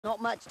Not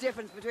much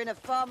difference between a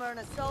farmer and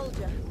a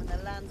soldier when the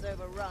land's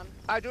overrun.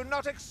 I do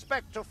not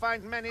expect to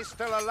find many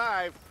still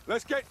alive.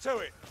 Let's get to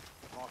it.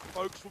 Our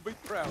folks will be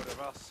proud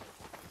of us.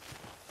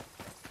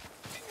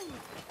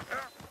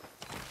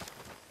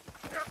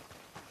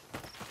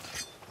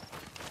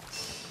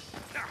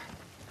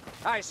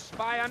 I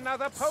spy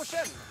another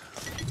potion.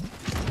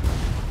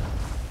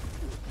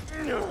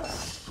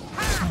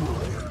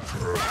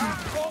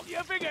 Caught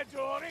your finger,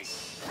 Johnny.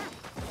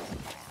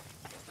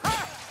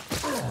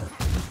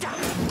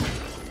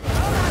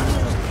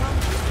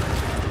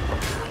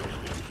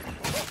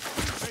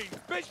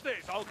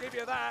 Business, I'll give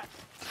you that.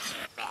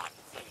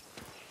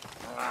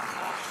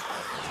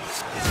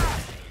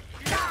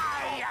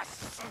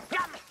 Yes!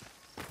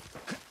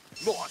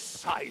 More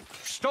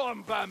scythe!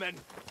 Storm vermin!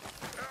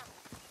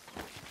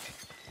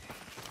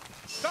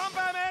 Storm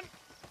vermin!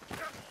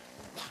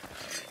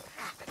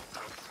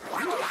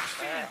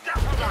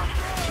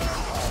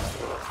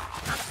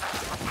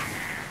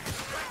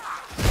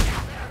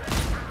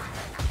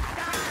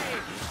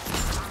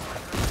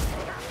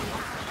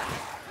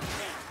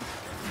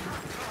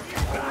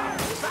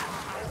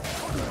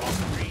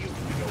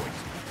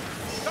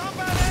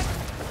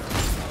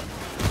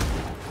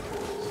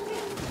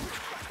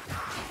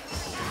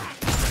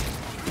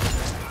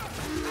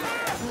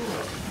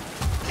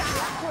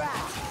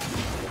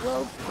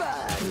 Will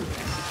burn.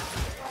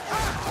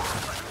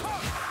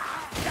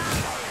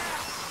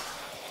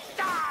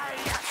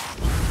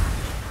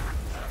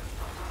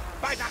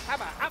 By the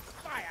hammer, a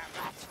fire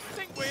rat!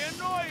 Think we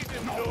annoyed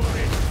him,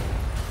 Dory.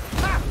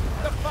 Ha!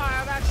 The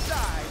fire that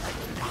died!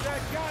 The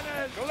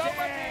gunners Blow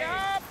me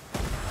up!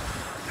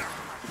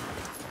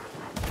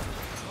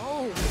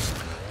 Cold.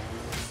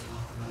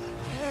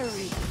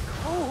 Very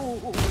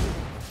cold.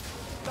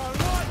 Don't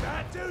like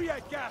that, do you,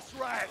 gas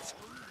rat?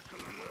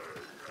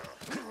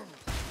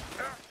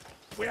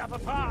 We have a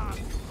farm.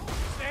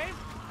 Name?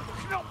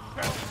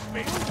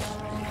 Knopfelsmith.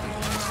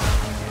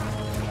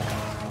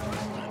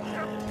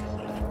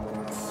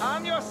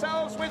 Arm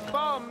yourselves with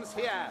bombs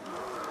here.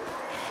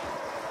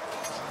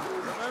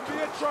 Remember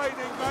your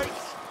training,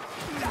 mates.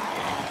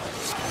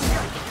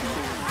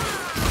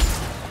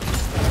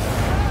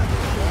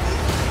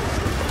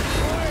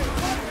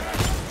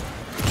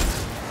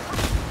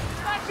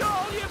 That's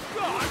all you've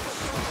got?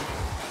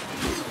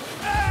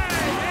 Hey,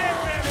 there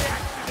are the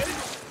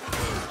accidents.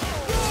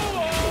 Go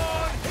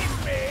on, hit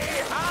me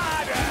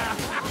harder.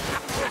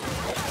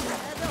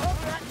 There's a hook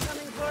rat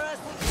coming for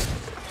us.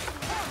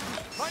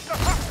 Find the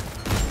hook.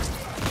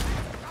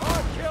 I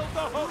killed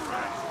the hook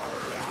rat.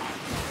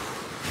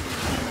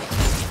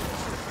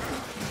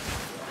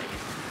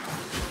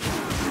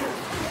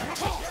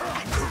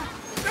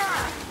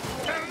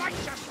 The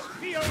righteous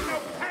feel no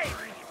pain.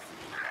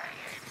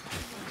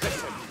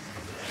 Listen.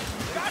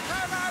 Got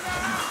her, Anna!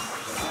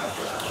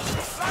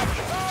 Let's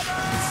go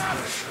there!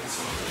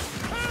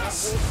 That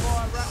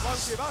warfire rat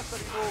won't give us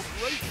any more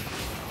grief.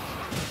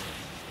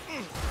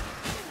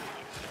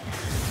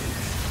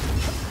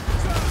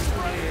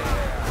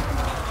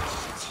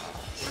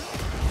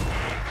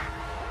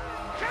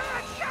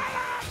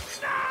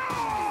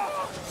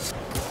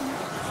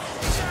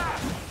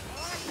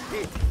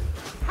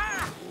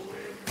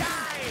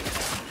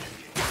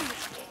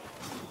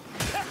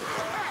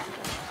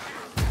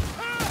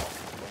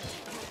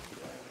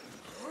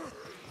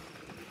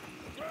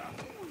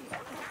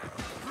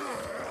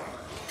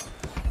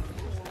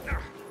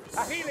 A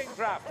healing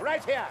drop,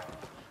 right here.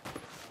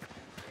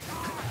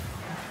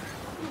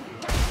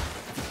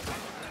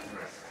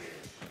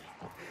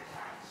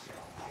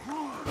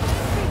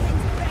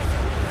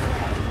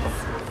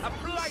 A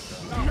blight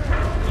storm.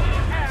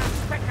 Air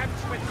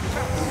seconds with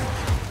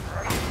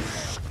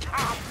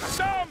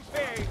storm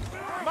fiend.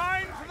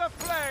 Mind the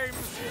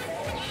flames.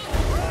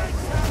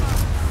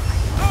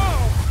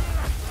 Oh!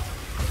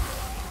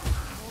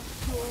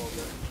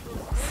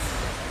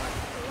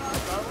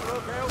 Don't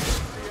look healthy,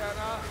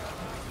 Sienna.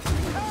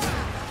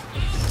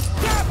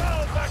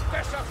 Double the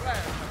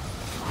discipline!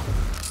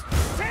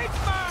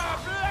 Sigma,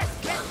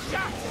 blessed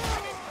shot!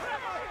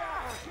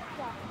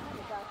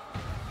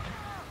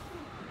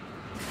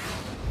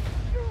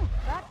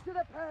 Back to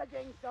the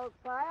purging,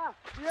 Saltfire.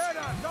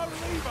 Sienna, don't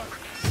leave us!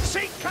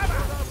 Seek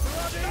cover!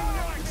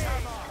 Bloody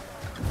hammer!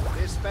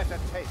 This better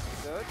taste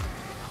good.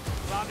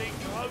 Bloody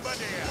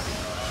Cloverdale!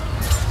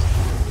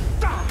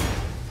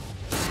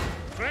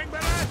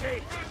 Tranquility!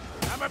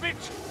 I'm a bit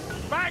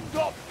banged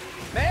up!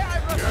 May I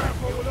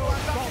Careful with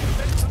those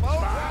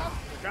bombs!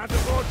 Can't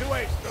afford to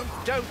waste them!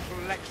 Don't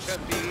lecture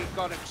me,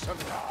 Godrickson.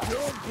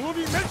 You're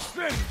bloody missed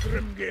then,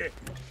 Grimgay!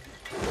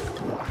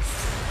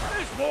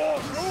 There's more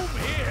room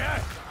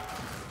here!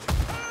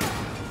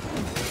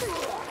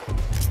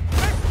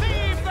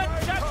 Receive the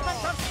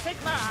judgment of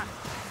Sigma!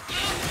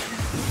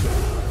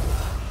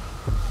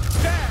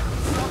 Dead,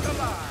 not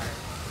alive!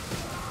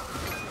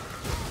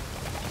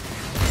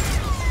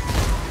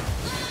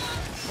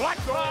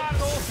 Blackthorn!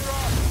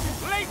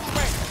 Leech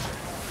wing!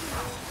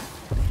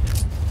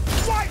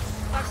 Twice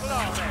the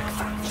glory!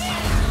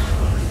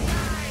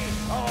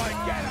 Oh,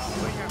 get up,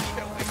 you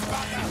filthy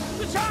bugger!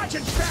 The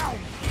sergeant's down!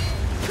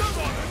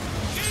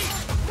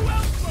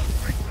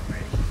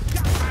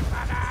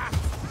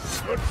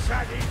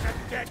 Shaggy's a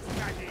dead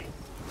Shaggy.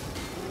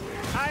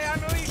 I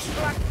unleash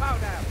black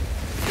powder.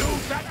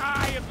 Use that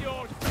eye of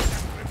yours,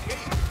 Cataclysm.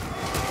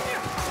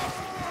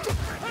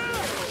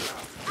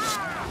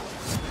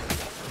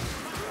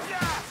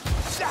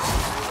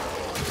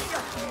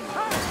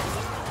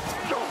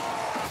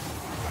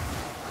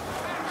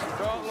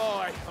 Can't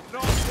lie, I'm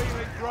not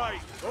feeling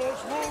great.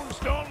 Those wounds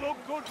don't look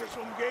good to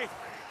some gay.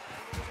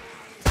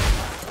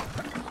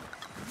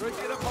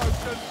 Drinking a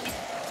potion.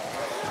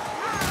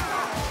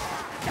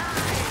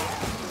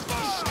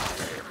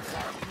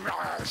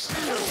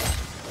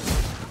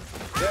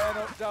 They're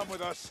not done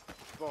with us.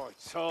 By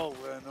toll,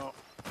 they're not.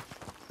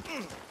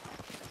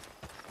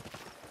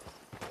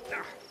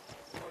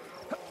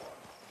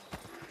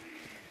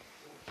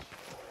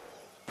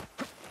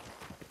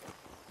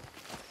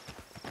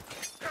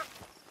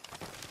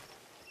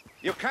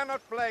 You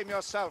cannot blame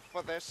yourself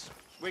for this.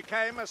 We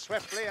came as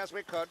swiftly as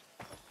we could.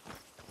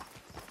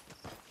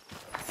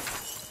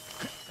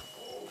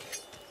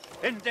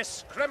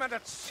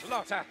 Indiscriminate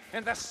slaughter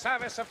in the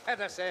service of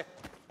heresy.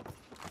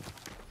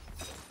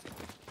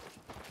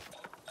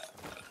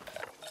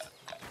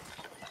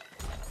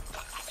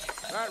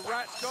 That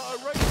rat's got a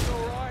reach,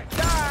 all right.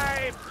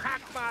 Die,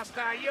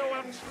 Packmaster! You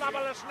will trouble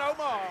us no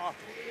more.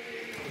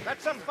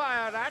 Let's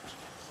fire that.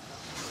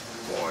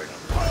 Boy,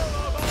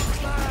 follow the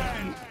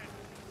man!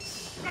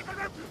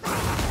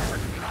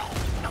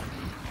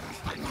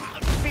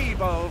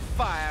 Feeble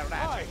fire I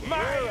rat. hear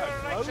My it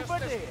over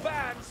righteousness there.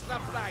 burns the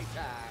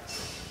brighter.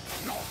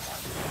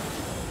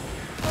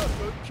 A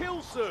good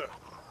kill, sir.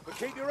 But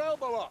keep your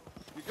elbow up.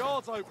 Your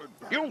guard's open.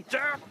 You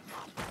dare!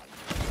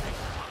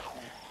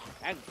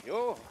 And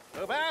you,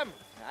 Rubam,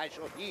 I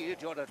shall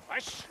heed your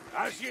advice.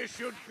 As you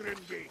should,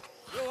 Grimby.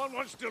 No one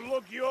wants to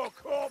lug your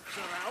corpse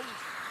around.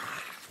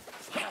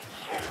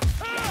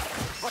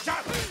 Watch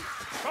out!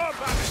 Storm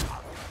vermin!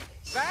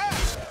 There!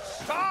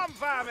 Storm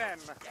vermin!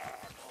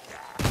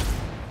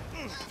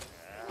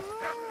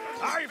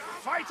 I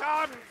fight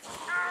on!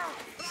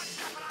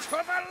 To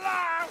the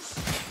last!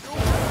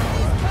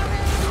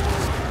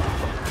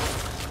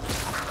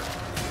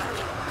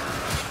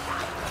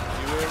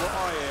 You hear what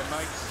I hear,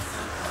 mates?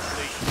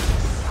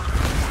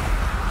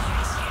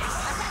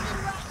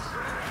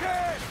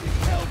 Good!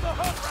 Kill the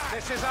hook rat!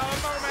 This is our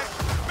moment!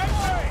 Make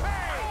way!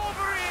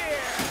 Over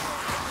here!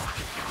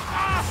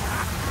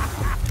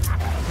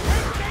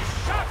 With this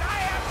shot I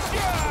am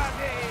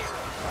journey!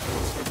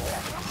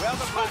 Well,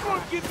 the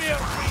someone give me a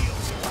reel!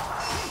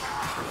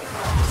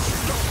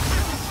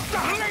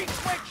 Fleet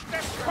switch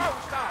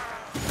disposed of!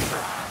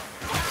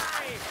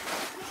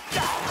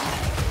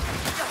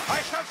 I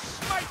shall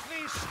smite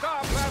these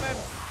star vermin!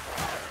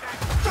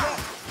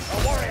 A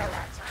warrior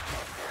rat!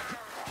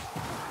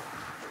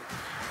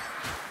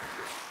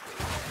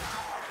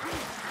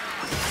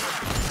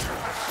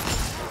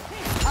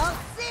 I'll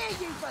see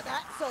you for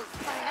that,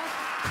 Saltfire.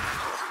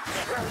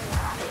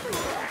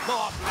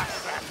 More black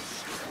rats!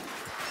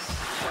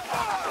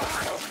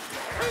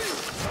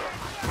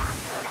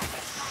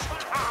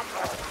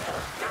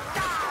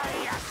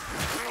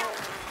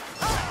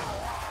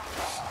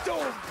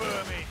 Storm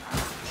vermin!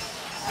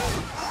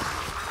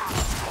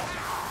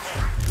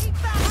 Keep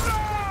back!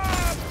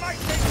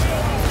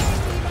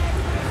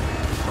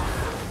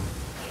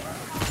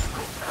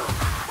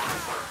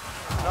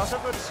 Not a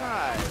good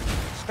sign.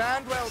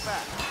 Stand well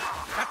back.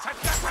 That's a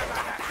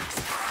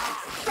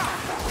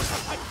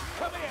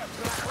Come here,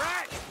 black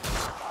rat!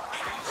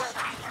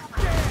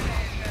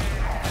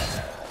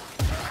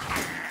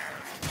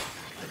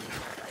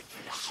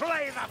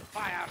 Slay the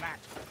fire rat!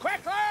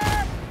 Quickly!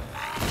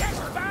 Get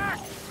back!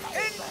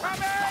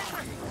 Incoming!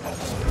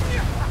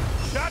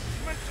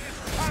 Judgment is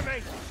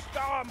coming!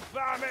 Storm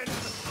vermin!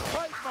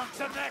 Great monks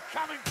and they're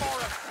coming for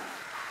us!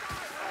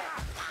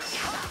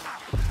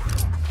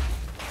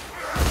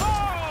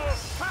 All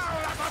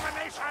foul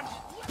abomination!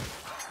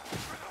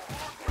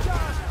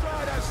 Just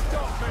try to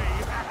stop me!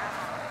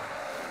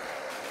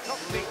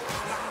 Took the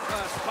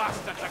first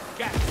bastards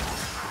again!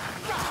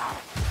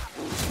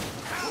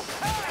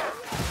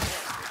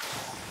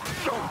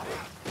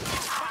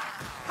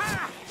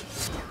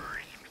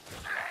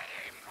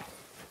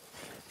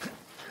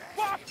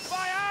 What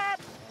fire?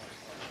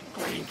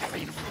 Green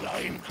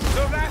flame!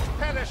 The rat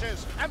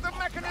perishes, and the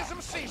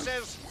mechanism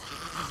ceases.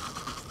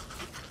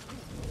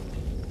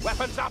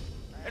 Weapons up!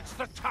 It's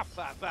the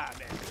tougher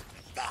vermin.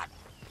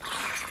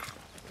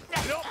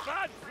 Not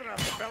bad for a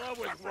fella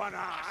with one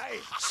eye.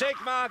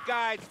 Sigmar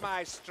guides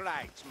my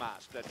strikes,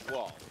 Master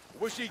Dwarf.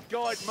 Wish he'd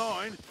guide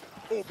mine.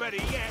 Or better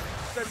yet,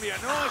 send me a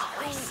nice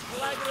cool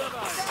flagger of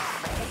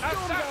ale.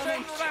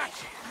 Assassin rat!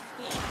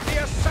 The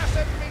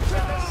assassin meets a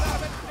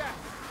deserved death!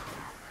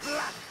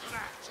 Black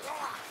rat!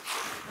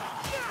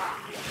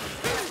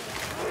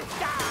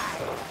 Die!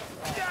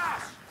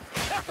 Yes!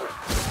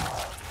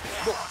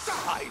 More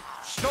side!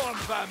 Storm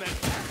vermin!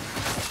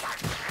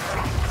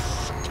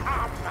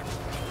 Scum!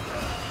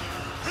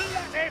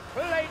 Bloody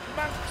plague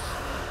monks!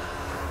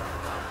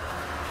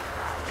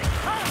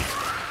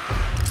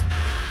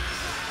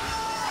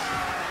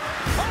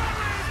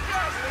 Holy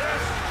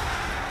justice!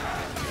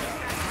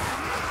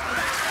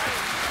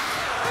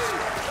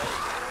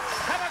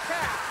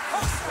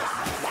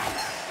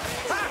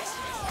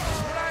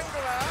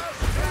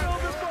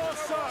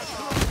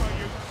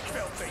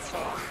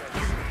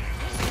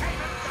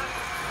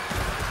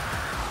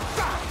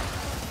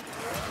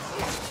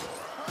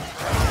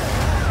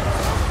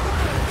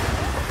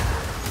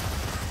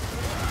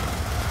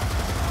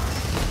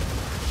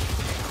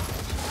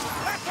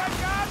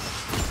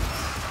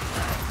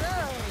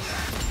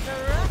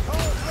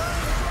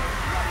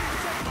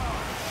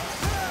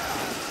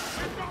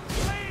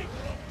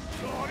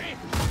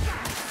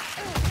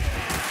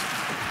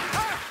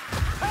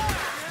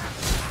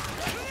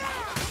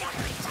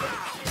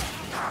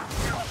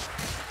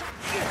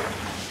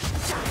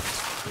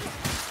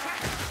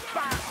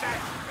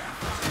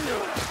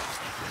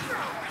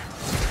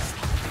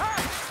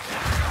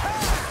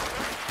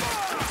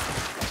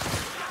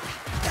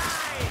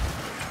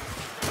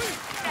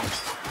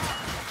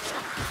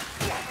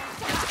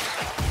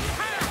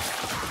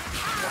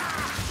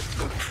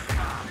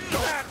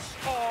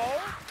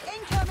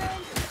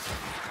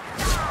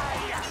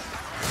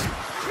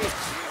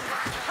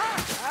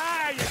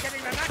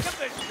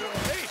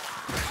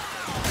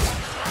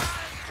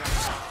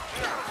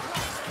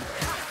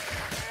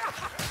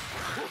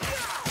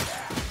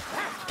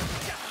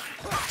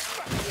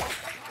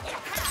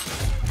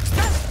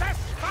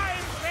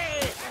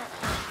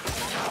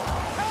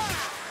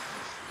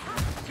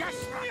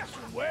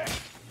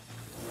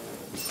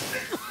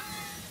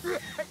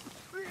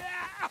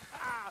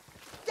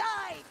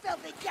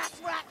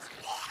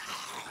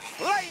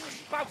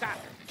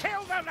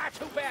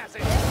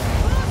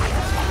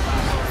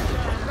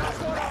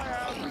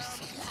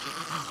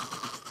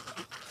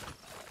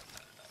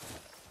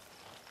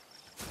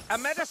 A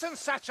medicine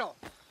satchel.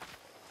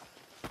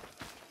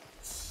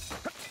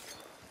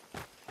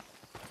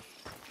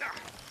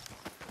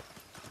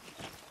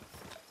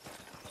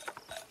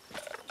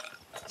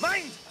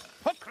 Mind!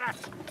 Hook rat!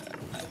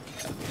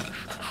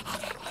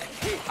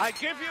 I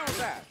give you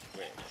that.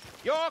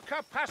 Your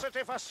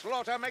capacity for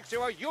slaughter makes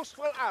you a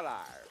useful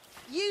ally.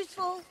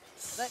 Useful,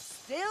 but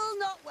still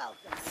not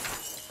welcome.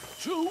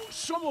 To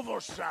some of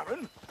us,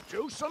 Saren.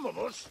 To some of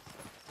us.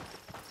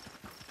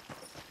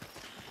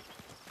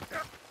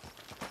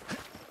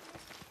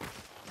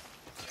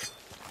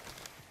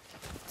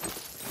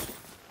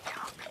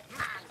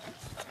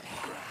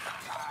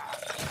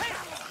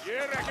 You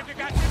reckon you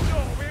got your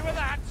doorway with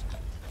that?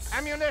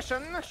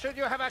 Ammunition, should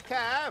you have a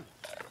care.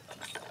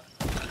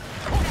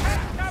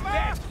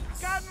 Cover!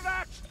 Gun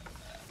rat!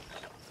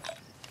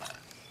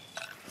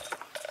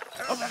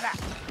 Over that!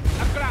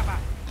 A grabber!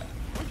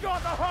 We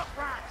got the hook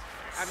rat!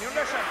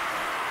 Ammunition!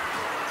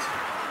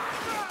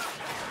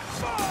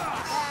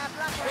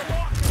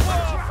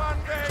 More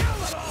funding!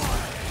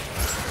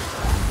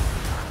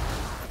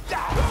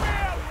 Come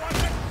here,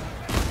 Roger!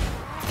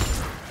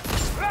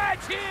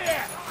 Right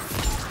here!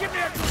 Give me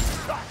a good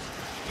shot!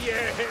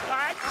 Yeah,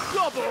 like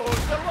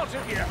doubles, the lot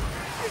of you!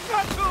 Is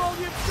that all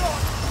you've got?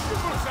 You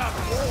must have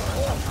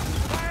more!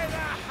 By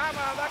the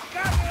hammer, the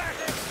gun rat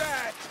is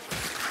dead!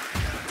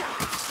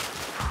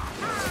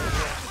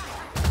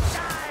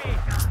 Die!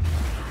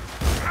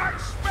 I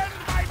spend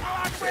my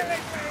blood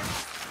willingly!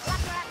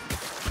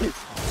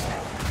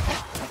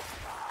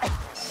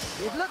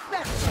 It looks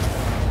better.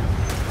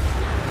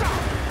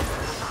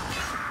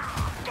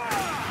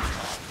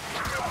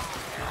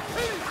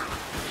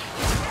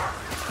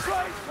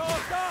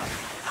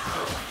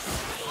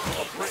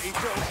 A pretty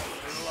joke,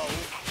 low.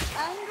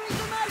 Angry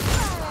for my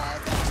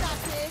prayers,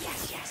 assassin.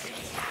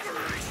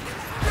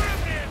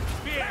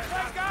 Beer,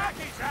 the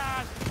garbage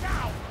has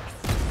now!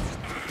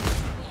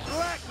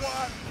 Black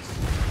ones!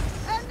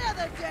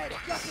 Another dead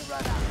gutter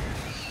runner.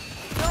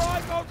 No,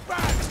 I go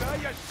back, sir!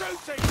 You're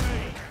shooting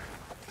me!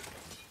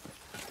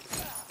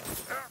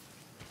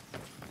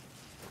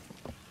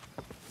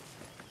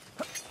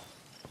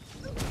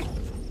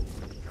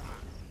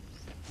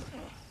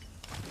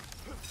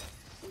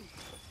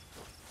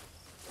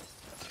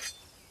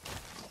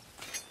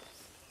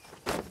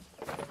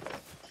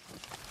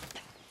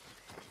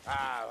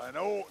 Ah, an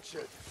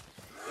orchard.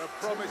 The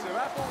promise of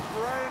apple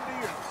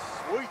brandy and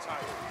sweet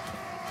ale.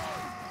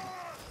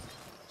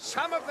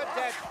 Some of the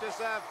dead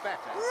deserve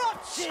better.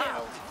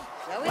 Rothschild!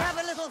 Shall we have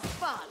a little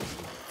fun?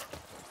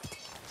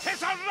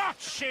 It's a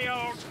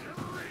Rothschild!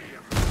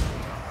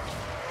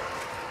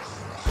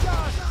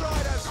 Just try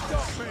to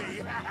stop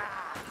me!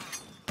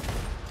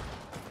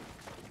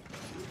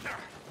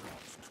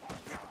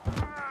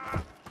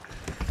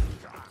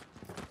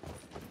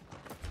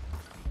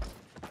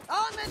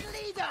 Armored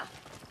leader!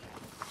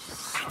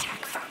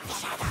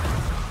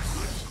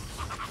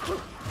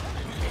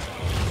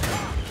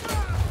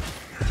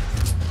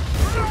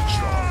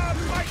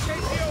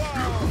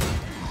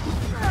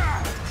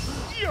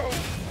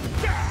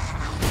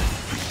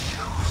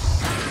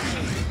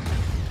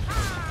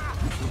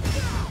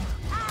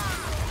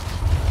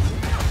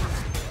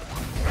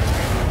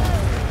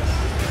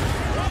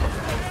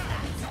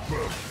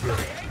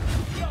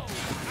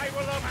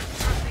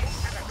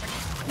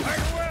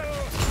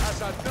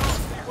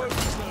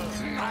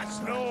 That's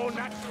no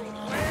natural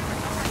flame.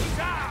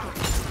 Down!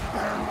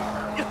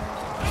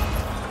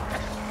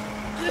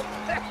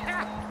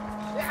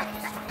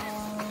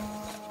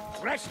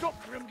 Rest up,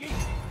 Grimgy.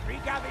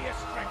 Regather your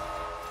strength.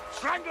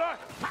 Strangler,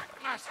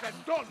 Packmaster,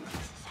 done!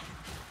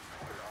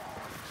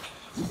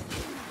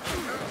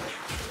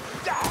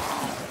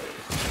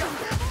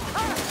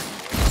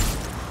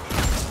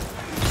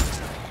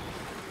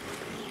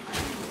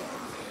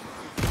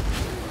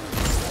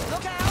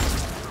 Look out!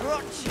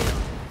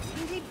 Rothschild!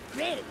 Isn't he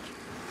big?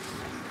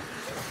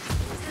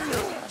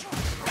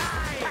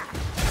 Die!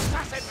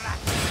 Assassin rat!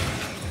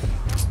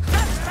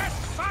 Justice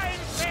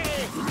finds thee!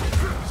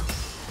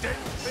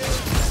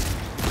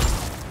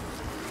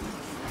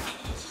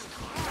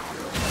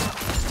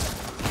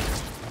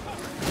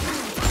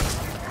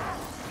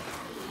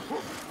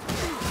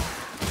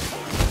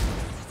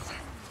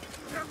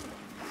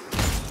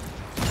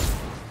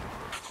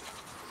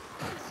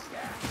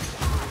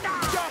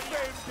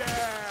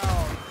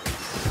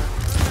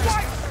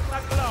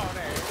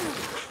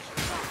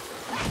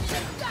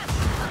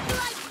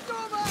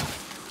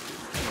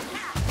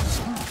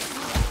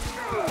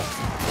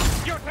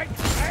 You think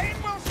pain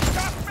will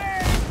stop me?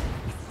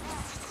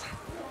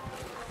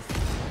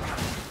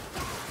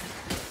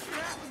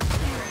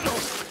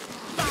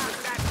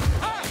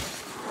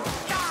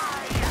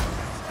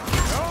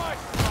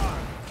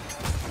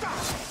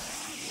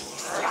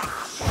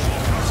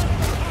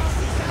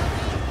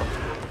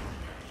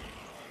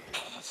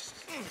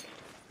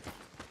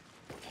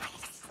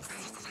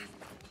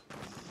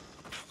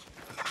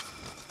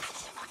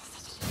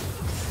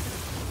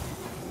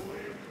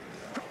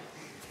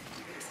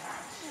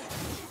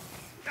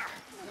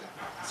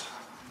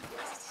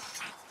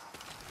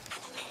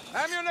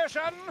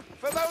 Ammunition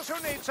for those who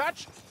need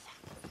such.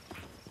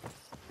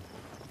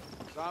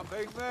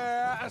 Something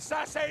there,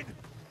 assassin!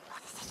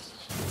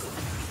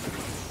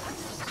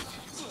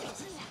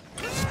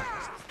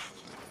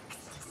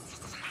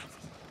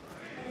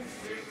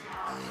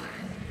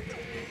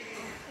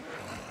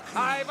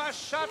 I've a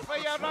shot for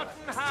your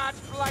rotten heart,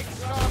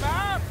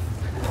 Blightstormer!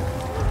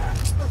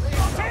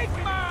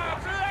 Sigma,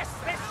 bless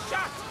this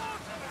shot!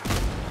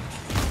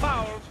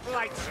 Foul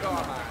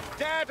Blightstormer,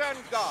 dead and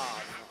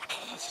gone.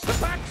 The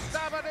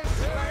backstabber is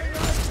slain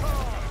and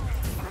torn!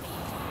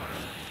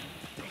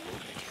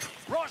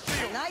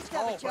 Rothschild! Nice to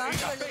have a but chance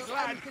he's for a big little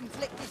lad.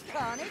 unconflicted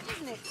carnage,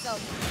 isn't it, Son?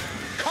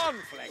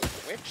 Conflict,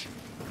 witch.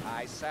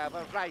 I serve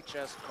a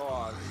righteous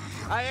cause.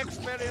 I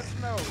experience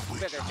no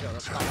spiritual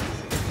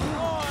conflict.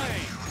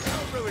 Oi!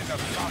 Don't ruin the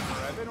fun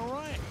for Evan, all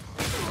right?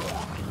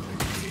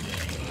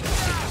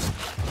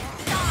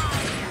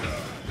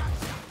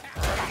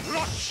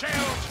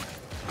 Rothschild!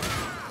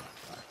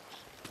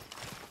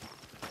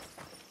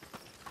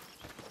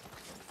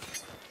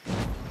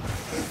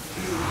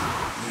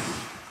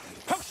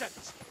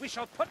 Potions! We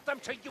shall put them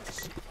to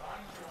use.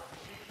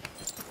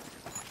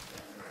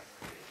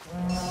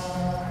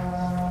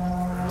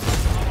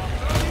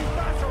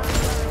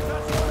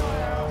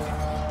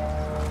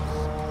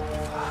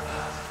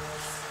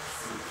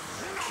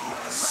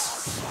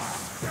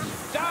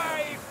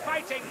 Die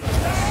fighting!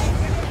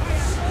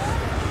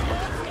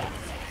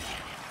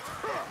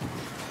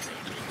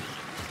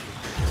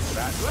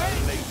 That's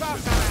way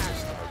fast!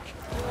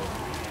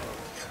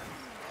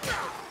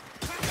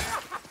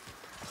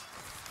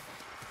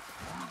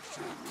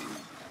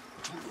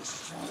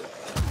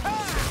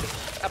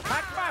 The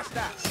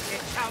Packmaster!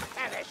 It shall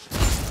perish!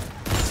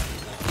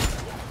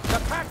 The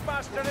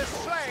Packmaster is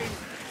slain!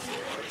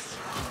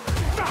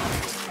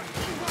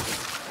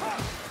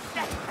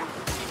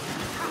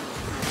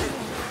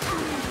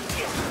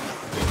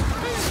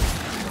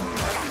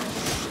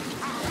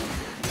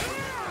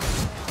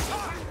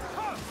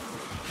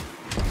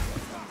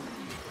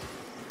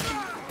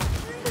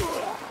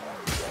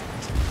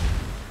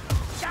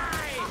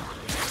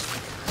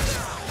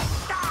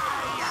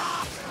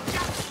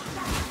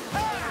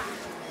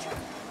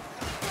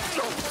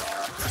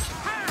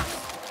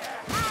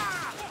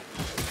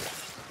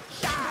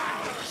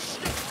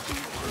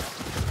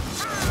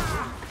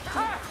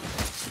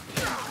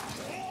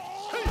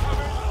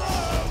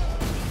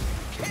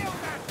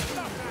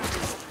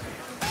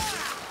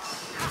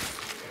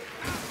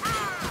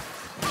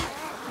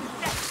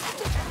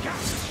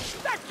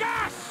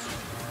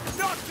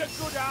 A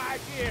good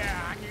idea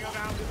hanging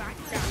around with that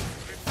gas.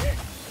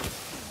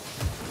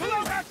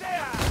 Look at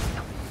there!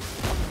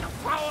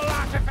 Foul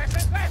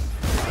artifices, this!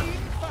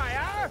 Clean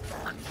fire!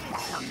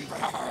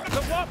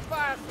 The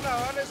warp-fire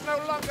thrower is no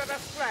longer a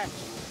threat.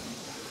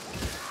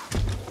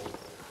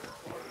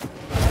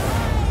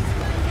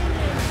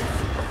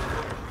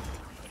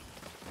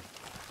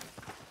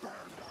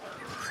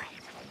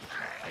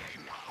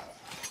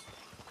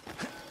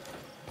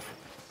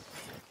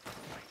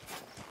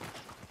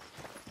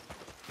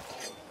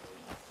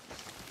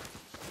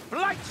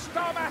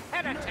 Blightstormer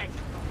heretic!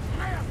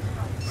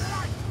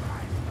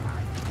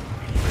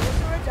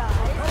 Prisoner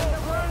dies. The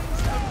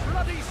runs of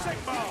bloody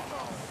Sigma!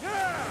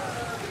 Yeah!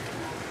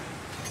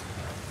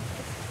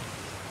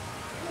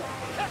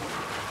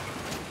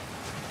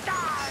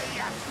 Die!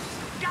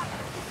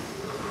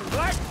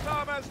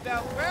 Blightstormer's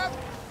dealt with.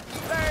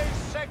 Stay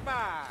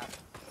Sigma!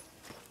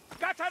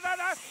 Got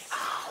another?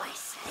 Always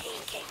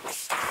sneaking,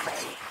 Mr.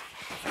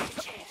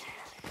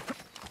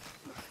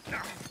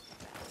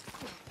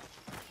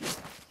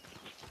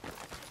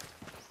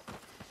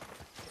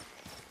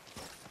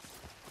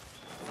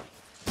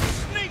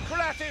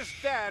 That is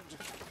dead.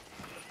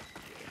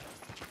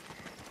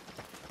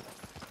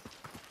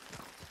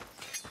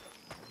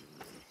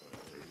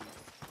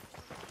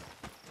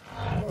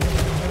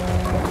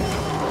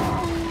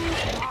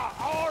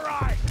 All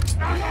right.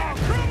 Now,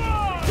 come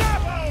on!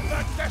 Double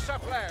the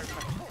discipline.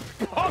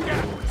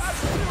 Bugger! I'm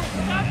still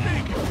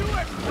nothing to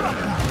it.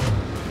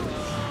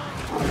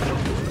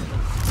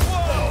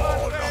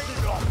 Whoa! Not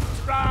enough.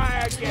 Try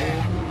again.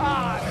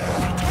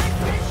 Take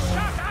this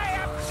shot. I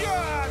am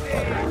sure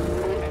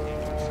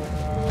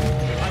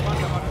I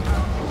wonder what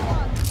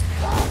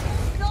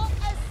Not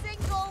a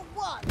single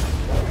one.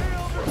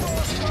 Kill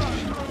before sun.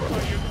 Oh,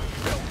 you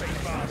filthy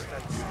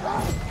bastards.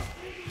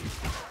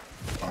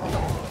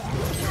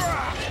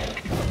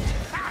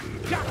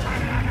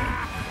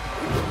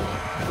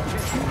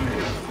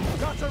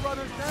 Got to run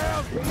us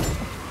down!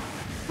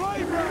 Fly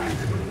back!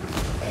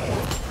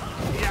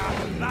 Yeah,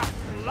 that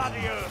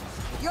bloody earth.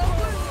 You're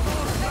wounded.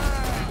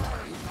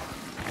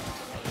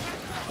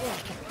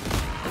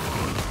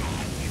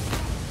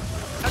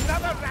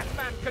 Another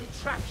Ratman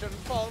contraption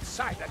falls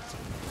silent.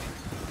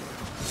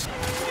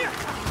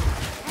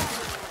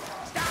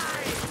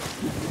 Die!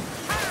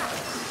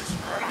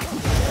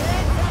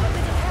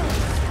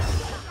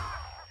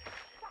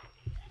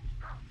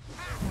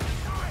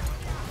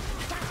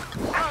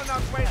 I'll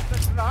not waste the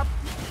slop.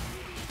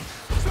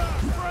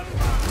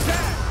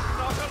 Dead,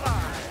 not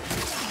alive.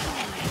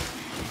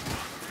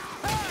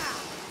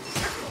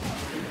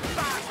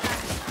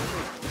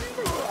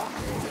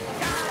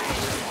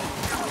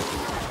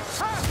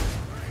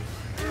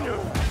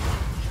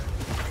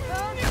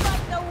 Only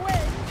like the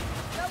wind,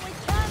 so we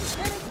can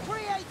kill its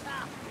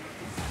creator.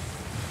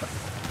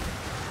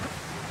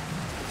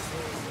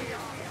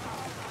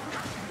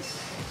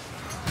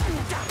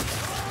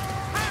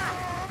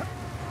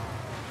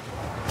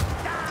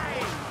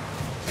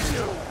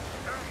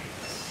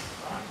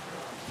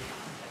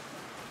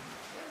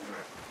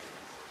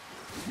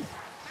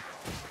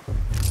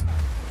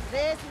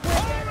 This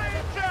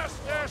wicked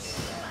Justice!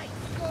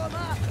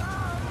 stormer.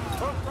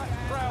 Put that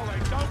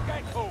prowling, don't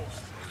get caught.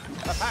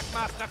 The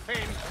Packmaster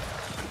Finn.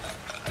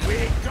 We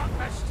got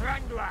the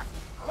Strangler.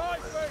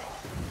 5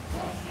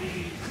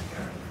 feet.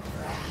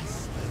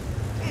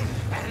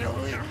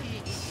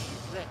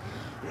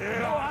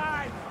 Go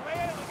hide,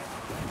 clear.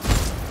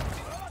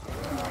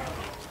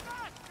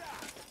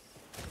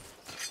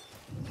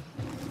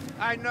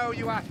 I know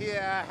you are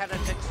here,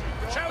 heretics.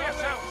 Show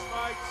yourselves,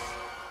 mates.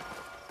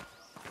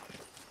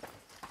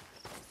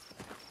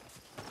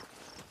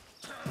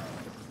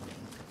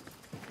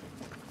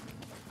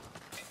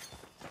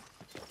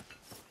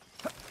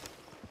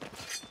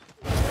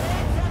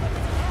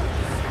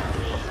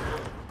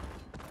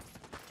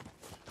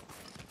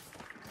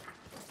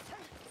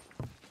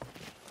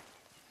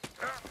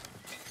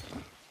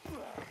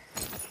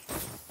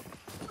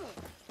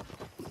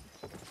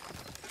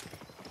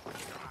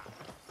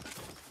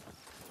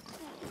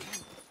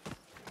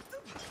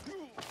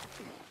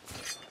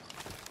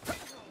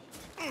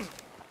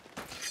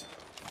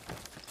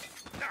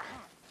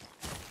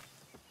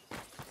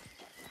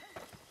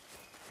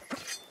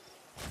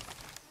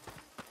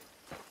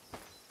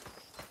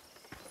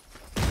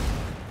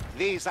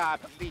 These are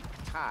bleak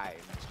times,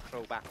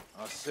 Crowback.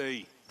 I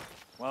see.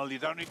 Well, you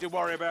don't need to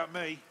worry about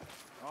me.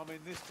 I'm in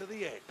this to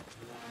the end.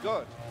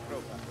 Good,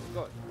 Crowback,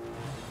 good.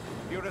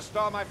 You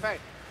restore my faith.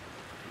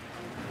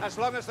 As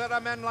long as there are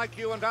men like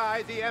you and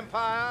I, the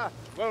Empire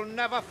will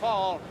never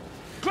fall.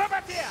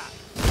 Grenadier!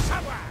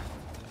 Somewhere!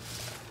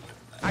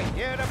 I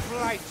hear a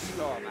blight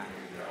stormer.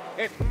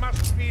 It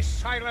must be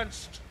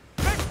silenced.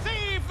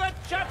 Receive the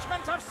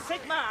judgment of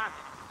Sigma!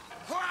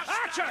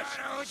 Archers,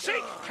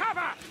 seek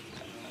cover!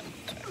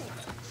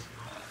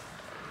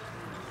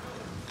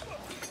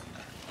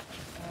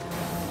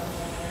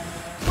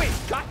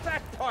 We've got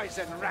that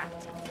poison rat!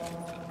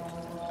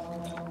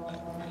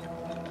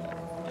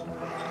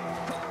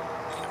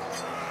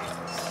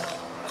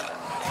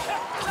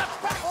 The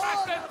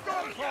Packmaster's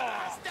gone for!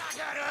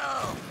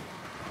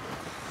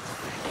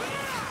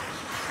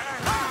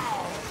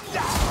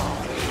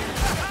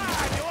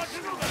 You want to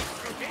do this,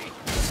 Rookie?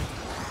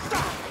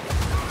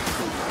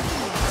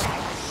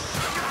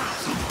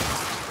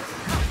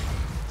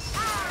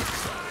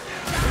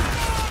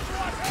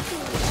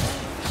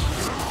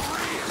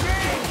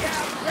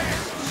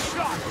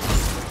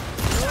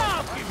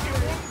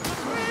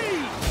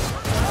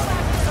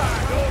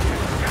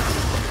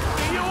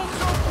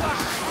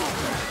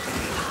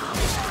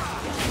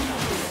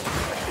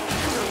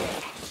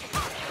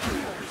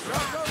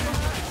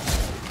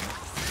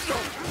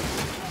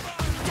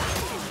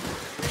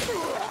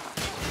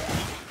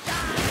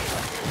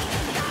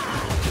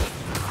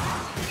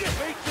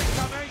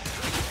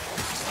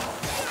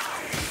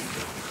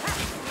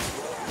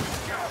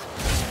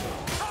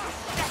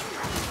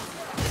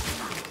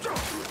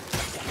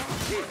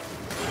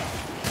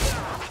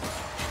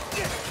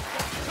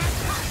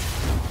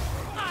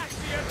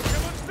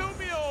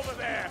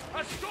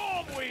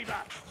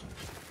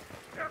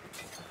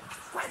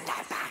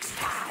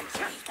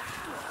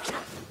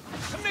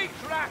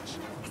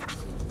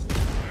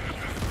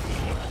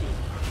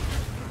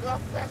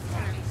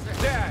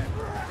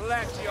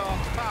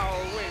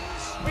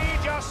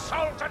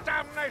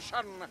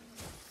 position!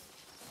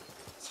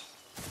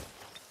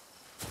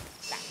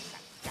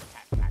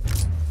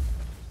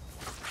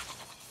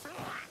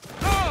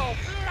 Oh,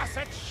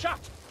 blessed shot!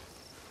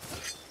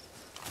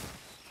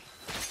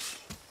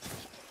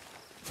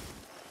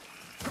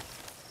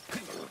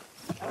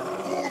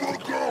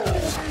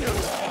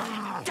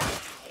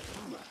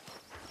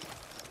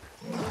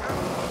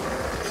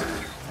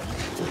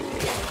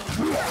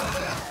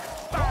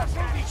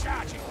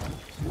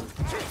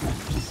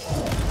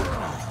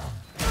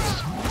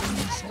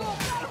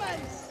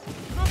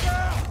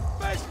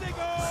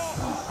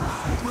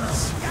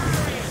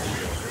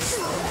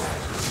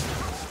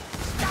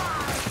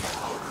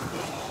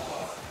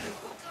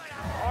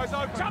 Eyes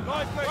open,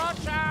 lively!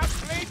 Watch out!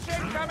 Bleach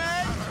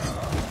incoming!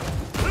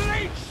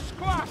 Bleach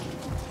squash!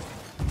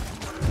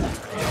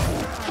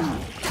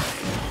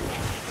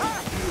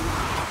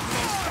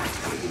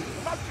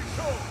 Mountain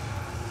sword!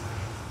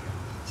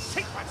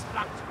 Sequence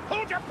blocked!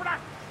 Hold your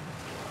breath!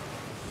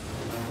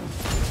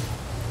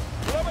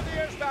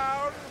 Grenadiers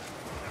down!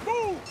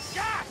 Move!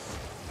 Gas!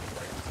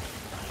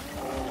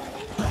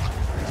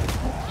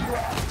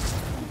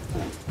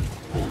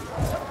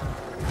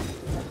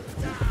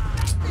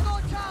 They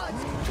got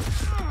charge!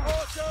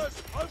 Archers,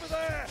 over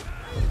there!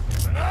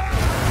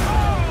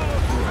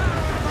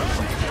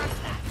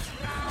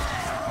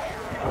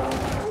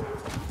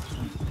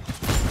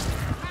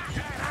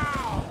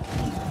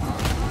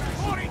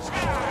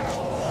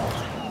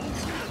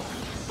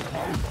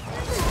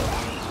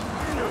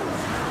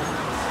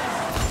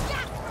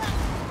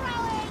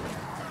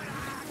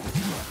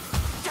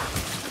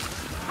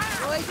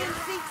 Poison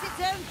seeks its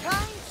own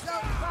kind, so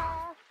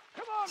far.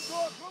 Come on,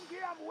 Ghost Monkey,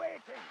 I'm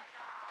waiting!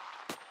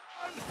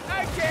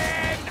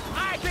 Again!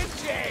 I can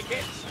take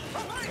it!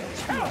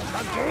 Tell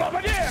the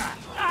Globadier!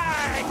 I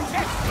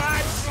get my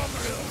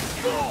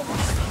problem!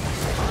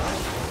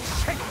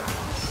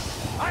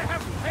 I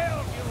have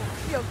failed you!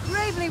 You're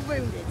gravely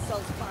wounded,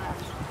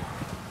 Saltfire.